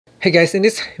Hey guys, in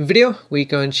this video we're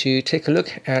going to take a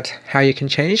look at how you can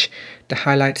change the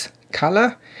highlights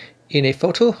color in a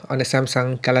photo on the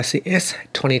Samsung Galaxy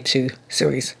S22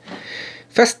 series.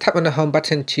 First, tap on the home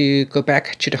button to go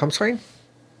back to the home screen.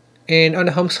 And on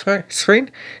the home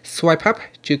screen, swipe up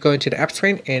to go into the app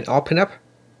screen and open up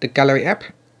the gallery app.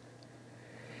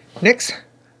 Next,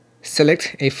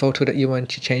 select a photo that you want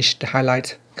to change the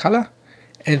highlight color,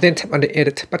 and then tap on the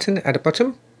edit button at the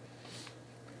bottom.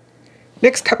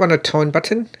 Next, tap on the tone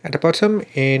button at the bottom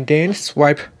and then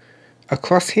swipe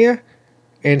across here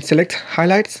and select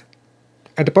highlights.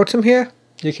 At the bottom here,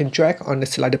 you can drag on the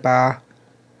slider bar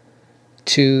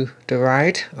to the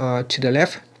right or to the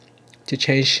left to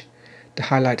change the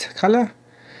highlight color.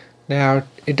 Now,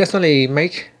 it does only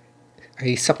make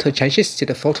a subtle changes to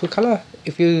the photo color.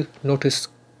 If you notice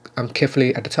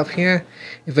carefully at the top here,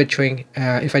 if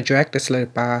I drag the slider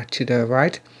bar to the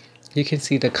right, you can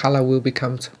see the color will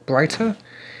become brighter.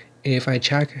 If I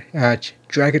drag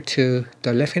it to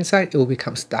the left hand side, it will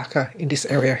become darker in this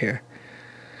area here.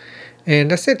 And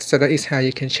that's it. So that is how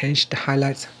you can change the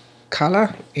highlights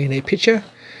color in a picture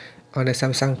on the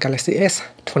Samsung Galaxy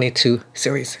S22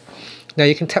 series. Now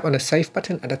you can tap on the save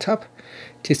button at the top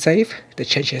to save the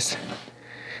changes.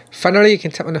 Finally, you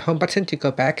can tap on the home button to go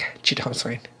back to the home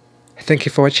screen. Thank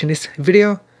you for watching this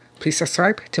video. Please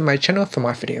subscribe to my channel for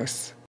more videos.